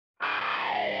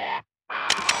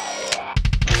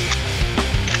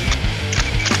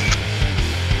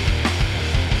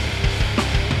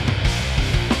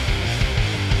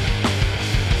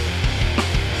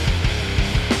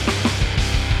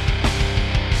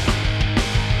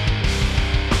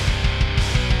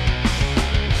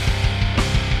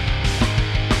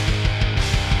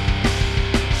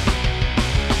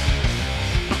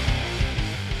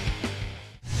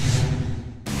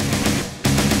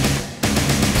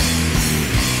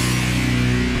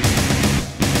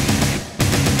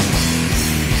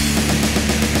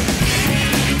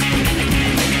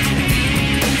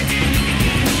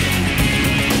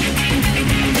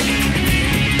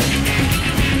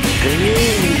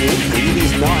It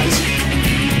is nice.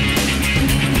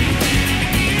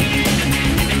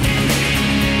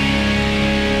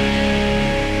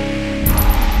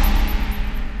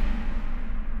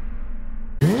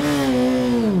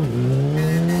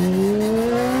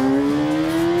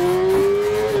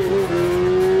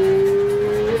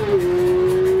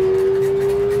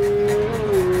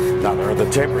 Another of the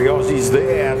temporary Aussies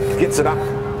there, gets it up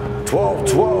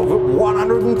 12-12 at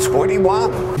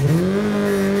 121.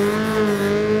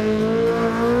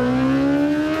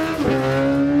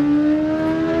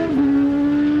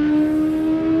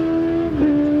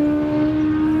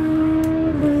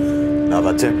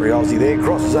 Another temporary Aussie there,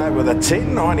 crosses over the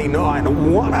 10.99 at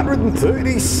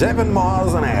 137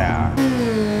 miles an hour.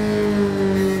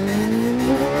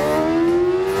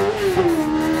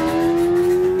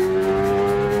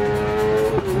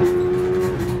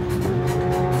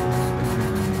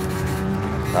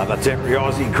 Another temporary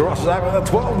Aussie crosses over the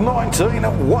 12.19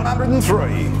 at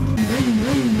 103.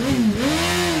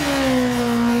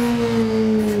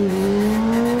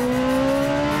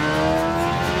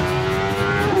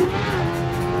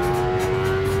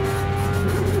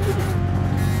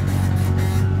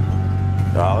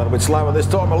 A little bit slower this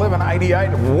time, 11.88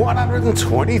 at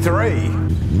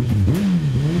 123.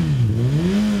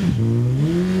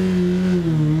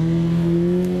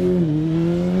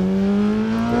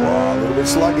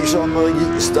 Sluggish on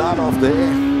the start off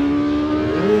there.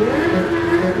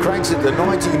 Cranks it to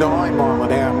 99 mile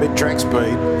an hour mid-track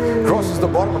speed. Crosses the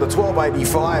bottom of the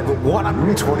 12.85 at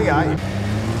 128.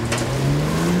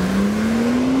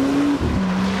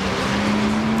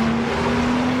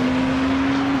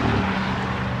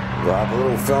 The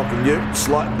little Falcon Ute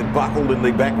slightly buckled in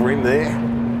the back rim there.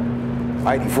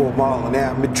 84 mile an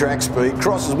hour mid-track speed.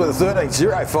 Crosses with a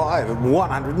 13.05 at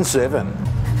 107.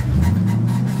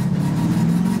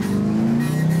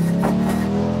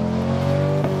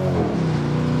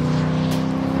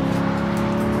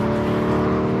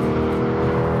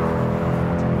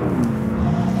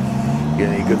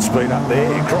 Getting good speed up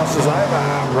there, he crosses over,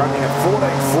 running at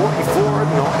 14.44 at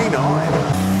 99.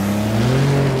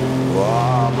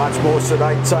 Wow, much more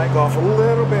sedate takeoff, a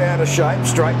little bit out of shape,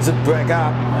 straightens it back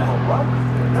up.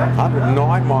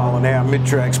 109 mile an hour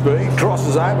mid-track speed,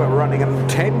 crosses over, running at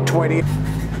 10.20.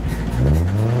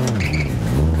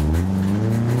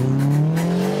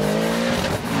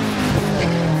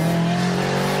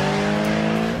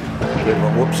 Bit of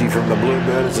a whoopsie from the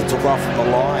Bluebird as it took off from the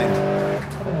line.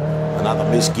 Another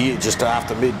missed gear just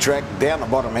after mid-track, down the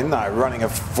bottom end though, running a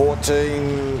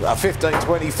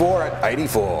 15.24 at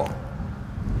 84.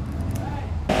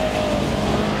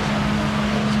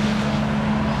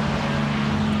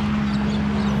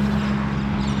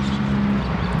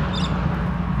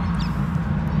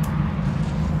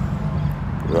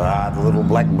 The little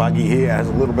black buggy here has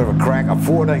a little bit of a crack, a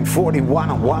 14.41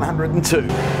 at 102.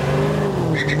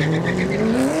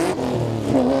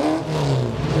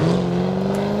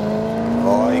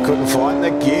 Couldn't find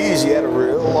the gears. He had a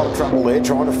real lot of trouble there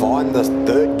trying to find the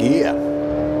third gear.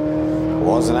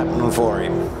 Wasn't happening for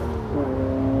him.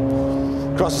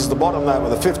 Crosses the bottom though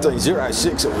with a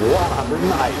 15.06 at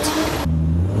 108.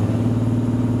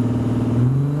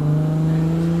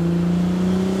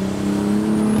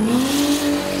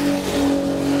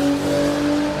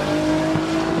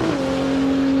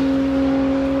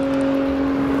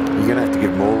 You're going to have to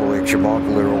give more lecture,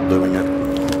 Michael. They're all doing it.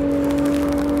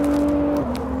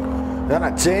 Then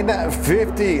a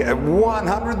 10.50 at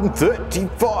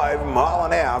 135 mile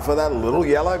an hour for that little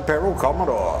yellow Peril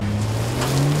Commodore.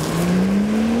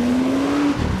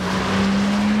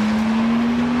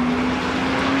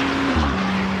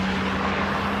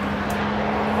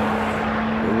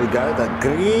 Here we go, the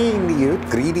green Ute.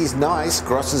 Green is nice,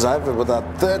 crosses over with a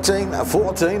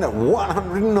 13.14 at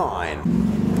 109.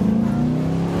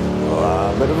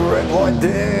 A bit of a red light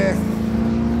there.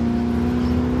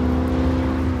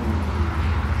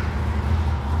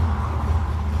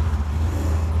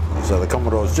 So the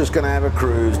Commodore's just going to have a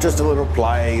cruise, just a little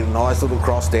play, a nice little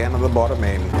cross down to the bottom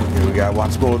end. Here we go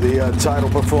once more, the Total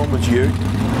Performance Ute.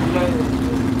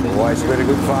 Always been a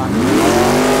good fun.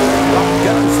 Up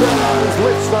goes the nose,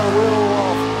 lifts the wheel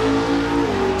off,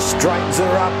 straightens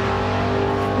her up,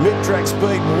 mid-track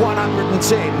speed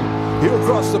 110. He'll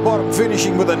cross the bottom,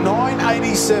 finishing with a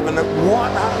 9.87 at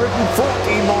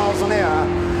 140 miles an hour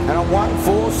and a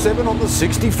 1.47 on the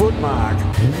 60-foot mark.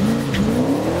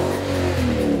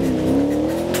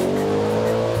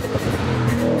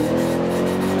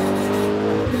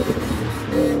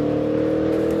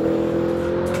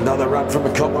 Another run from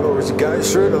the Commodore as it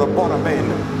goes through to the bottom end.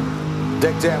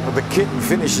 Decked out with the kit and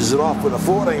finishes it off with a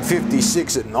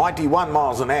 14.56 at 91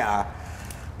 miles an hour.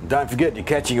 don't forget you're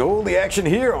catching all the action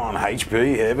here on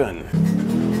HP Heaven.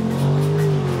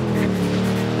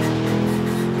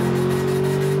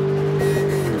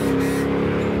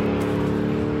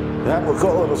 That we'll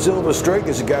call it a silver streak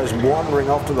as it goes wandering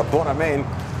off to the bottom end.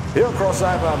 He'll cross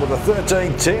over with a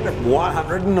 13.10 at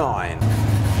 109.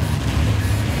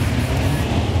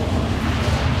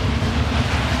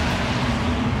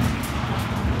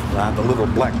 The little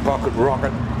black pocket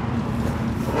rocket.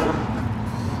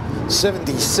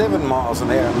 77 miles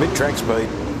an hour mid-track speed.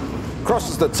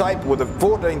 Crosses the tape with a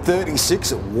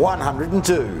 14.36 at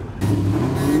 102.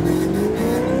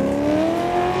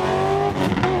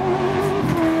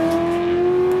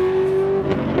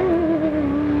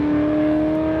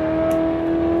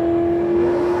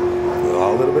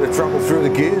 A little bit of trouble through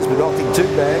the gears, but nothing too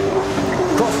bad.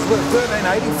 Crosses the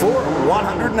 13.84 at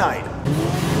 108.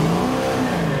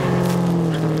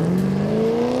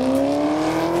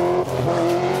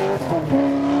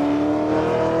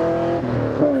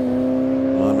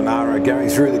 Going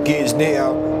through the gears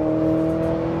now.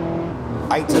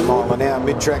 80 mile an hour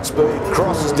mid-track speed.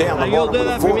 Crosses down the bottom with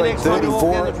a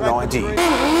 14.34 at 90.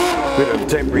 Bit of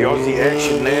temporary Aussie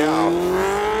action now.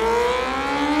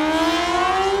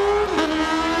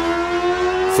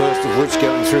 First of which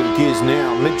going through the gears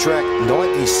now. Mid-track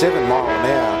 97 mile an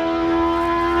hour.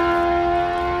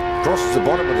 Crosses the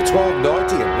bottom with a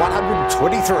 12.90 at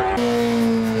 123.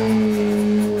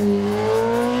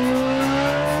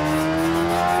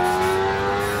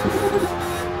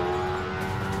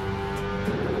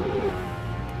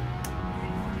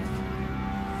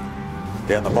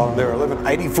 Down the bottom there,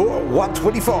 11.84,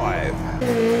 125.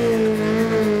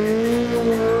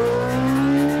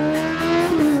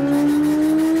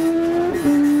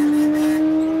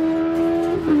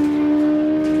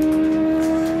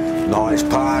 Nice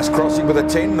pass, crossing with a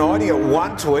 10.90 at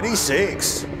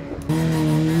 126.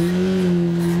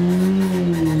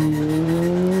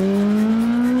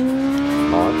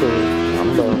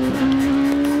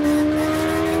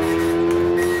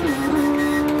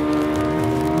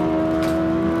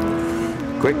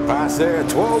 Quick pass there,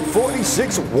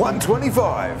 12.46,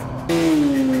 125.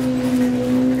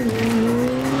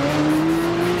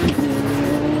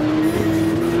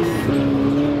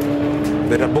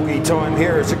 Bit of boogie time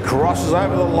here as it crosses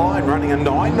over the line, running a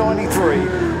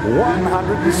 9.93,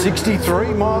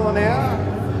 163 mile an hour.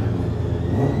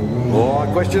 Oh, I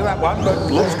question that one,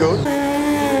 but looks good.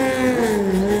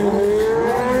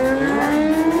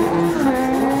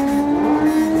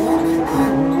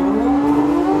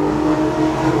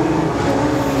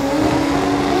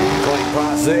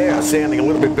 There, sounding a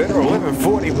little bit better,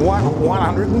 11.41,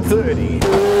 130.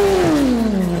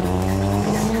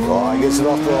 Oh, he gets it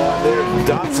off the line there, it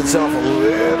dumps itself a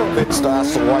little bit,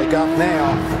 starts to wake up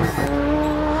now.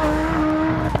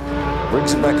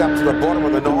 Brings it back up to the bottom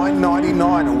with a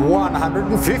 9.99,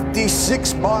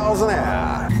 156 miles an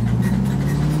hour.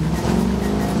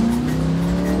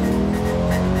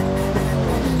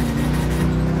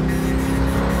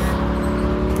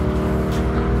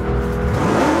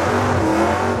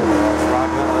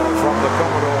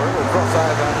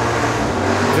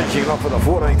 Finishing off with a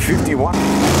 14.51.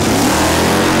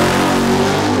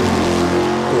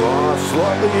 Oh,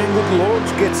 slightly angled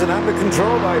Lords gets it under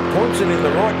control though, points it in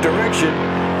the right direction.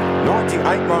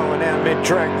 98 mile an hour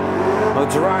mid-track. The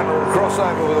terrain will cross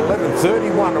over with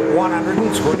 11.31 at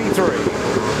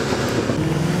 123.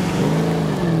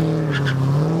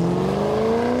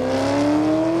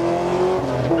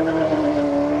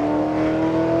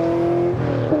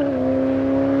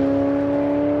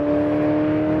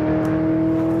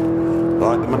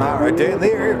 Like the Monaro down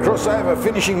there, crossover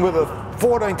finishing with a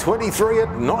 14.23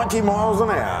 at 90 miles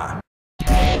an hour.